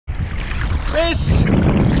This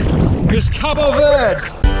is Cape Verde.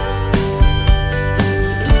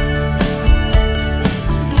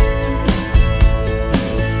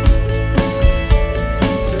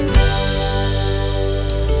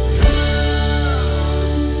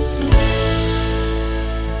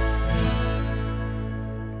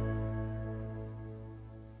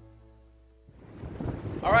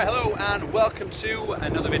 Alright, hello and welcome to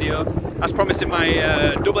another video. As promised in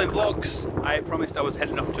my Dublin vlogs, I promised I was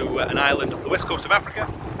heading off to an island off the west coast of Africa,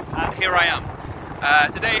 and here I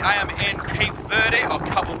am. Today I am in Cape Verde, or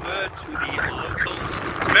Cabo Verde to the locals.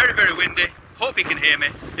 It's very, very windy. Hope you can hear me.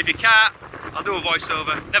 If you can't, I'll do a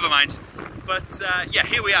voiceover, never mind. But yeah,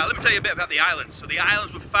 here we are. Let me tell you a bit about the islands. So the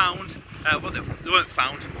islands were found, well, they weren't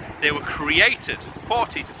found, they were created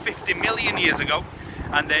 40 to 50 million years ago,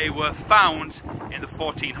 and they were found in the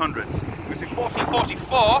 1400s.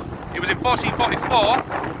 It was in 1444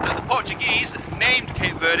 that the Portuguese named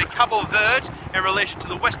Cape Verde Cabo Verde in relation to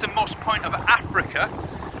the westernmost point of Africa,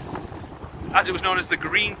 as it was known as the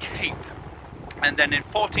Green Cape. And then in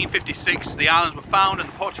 1456 the islands were found and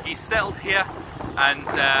the Portuguese settled here, and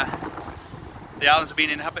the islands have been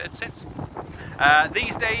inhabited since.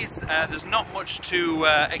 These days there's not much to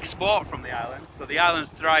export from the islands, so the islands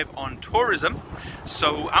thrive on tourism.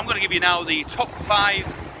 So I'm going to give you now the top 5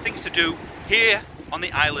 things to do here on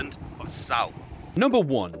the island of Sal. Number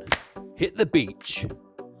 1, hit the beach.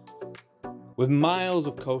 With miles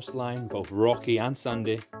of coastline, both rocky and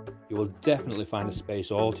sandy, you will definitely find a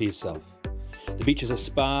space all to yourself. The beaches are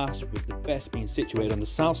sparse, with the best being situated on the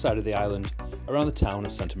south side of the island, around the town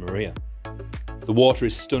of Santa Maria. The water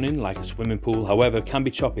is stunning, like a swimming pool, however it can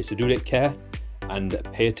be choppy, so do take care and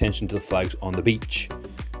pay attention to the flags on the beach.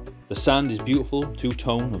 The sand is beautiful,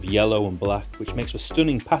 two-tone of yellow and black, which makes for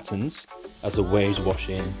stunning patterns as the waves wash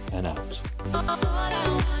in and out.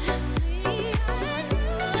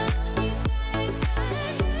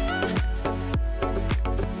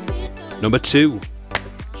 Number 2,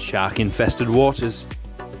 shark-infested waters.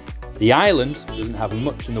 The island doesn't have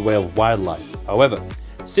much in the way of wildlife, however,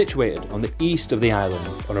 situated on the east of the island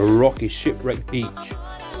on a rocky shipwrecked beach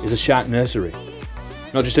is a shark nursery.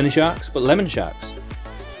 Not just any sharks, but lemon sharks,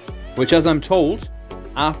 which, as I'm told,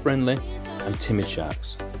 are friendly and timid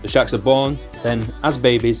sharks. The sharks are born, then as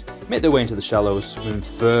babies make their way into the shallows, swimming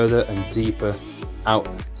further and deeper out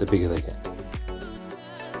the bigger they get.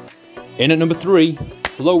 In at number 3,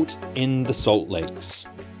 float in the salt lakes.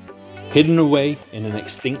 Hidden away in an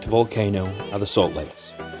extinct volcano are the salt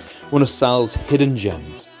lakes, one of Sal's hidden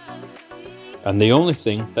gems, and the only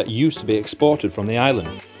thing that used to be exported from the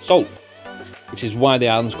island, salt, which is why the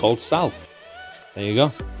island's called Sal. There you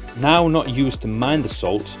go. Now not used to mine the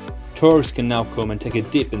salt, tourists can now come and take a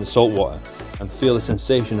dip in the salt water and feel the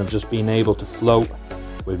sensation of just being able to float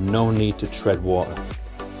with no need to tread water.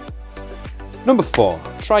 Number 4,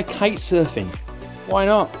 try kite surfing. Why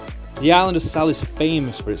not? The island of Sal is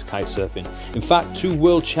famous for its kite surfing. In fact, 2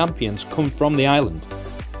 world champions come from the island.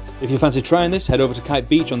 If you fancy trying this, head over to Kite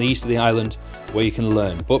Beach on the east of the island where you can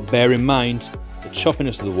learn, but bear in mind the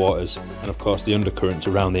choppiness of the waters and of course the undercurrents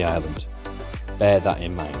around the island. Bear that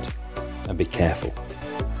in mind and be careful.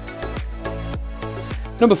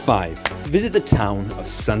 Number 5, visit the town of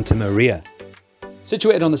Santa Maria.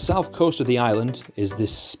 Situated on the south coast of the island is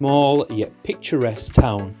this small yet picturesque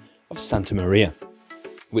town of Santa Maria,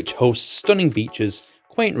 which hosts stunning beaches,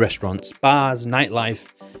 quaint restaurants, bars, nightlife,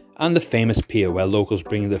 and the famous pier where locals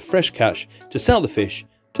bring their fresh catch to sell the fish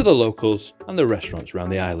to the locals and the restaurants around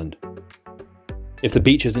the island. If the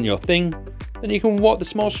beach isn't your thing, then you can walk the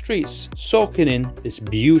small streets, soaking in this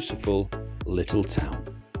beautiful little town.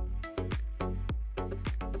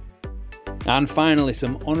 And finally,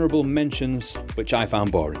 some honourable mentions which I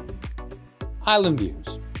found boring. Island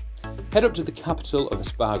views. Head up to the capital of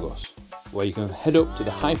Espargos, where you can head up to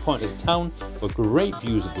the high point of the town for great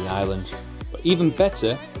views of the island, but even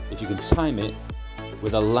better if you can time it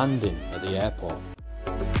with a landing at the airport.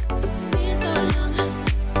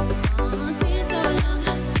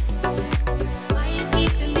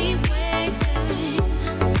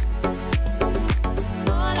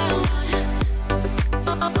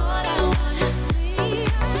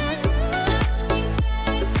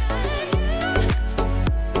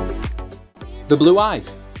 The Blue Eye.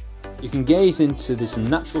 You can gaze into this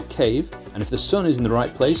natural cave, and if the sun is in the right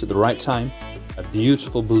place at the right time, a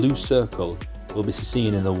beautiful blue circle will be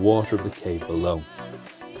seen in the water of the cave below.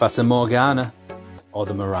 Fata Morgana, or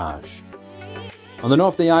the Mirage. On the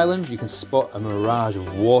north of the island, you can spot a mirage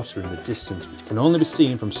of water in the distance, which can only be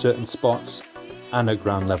seen from certain spots and at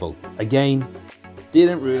ground level. Again,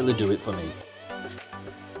 didn't really do it for me.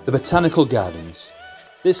 The Botanical Gardens.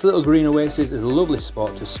 This little green oasis is a lovely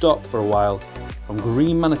spot to stop for a while, from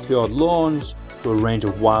green manicured lawns to a range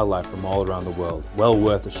of wildlife from all around the world. Well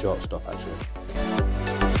worth a short stop actually.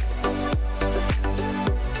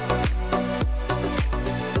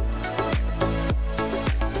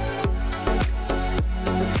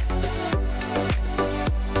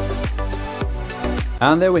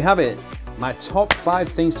 And there we have it, my top 5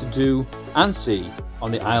 things to do and see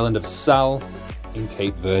on the island of Sal in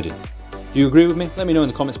Cape Verde. Do you agree with me? Let me know in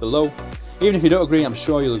the comments below. Even if you don't agree, I'm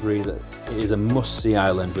sure you'll agree that it is a must-see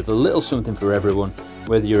island with a little something for everyone,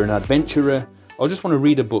 whether you're an adventurer or just want to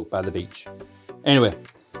read a book by the beach. Anyway,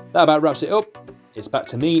 that about wraps it up. It's back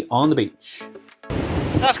to me on the beach.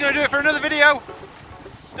 That's going to do it for another video.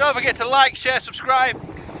 Don't forget to like, share, subscribe,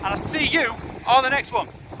 and I'll see you on the next one.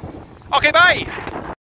 Okay, bye!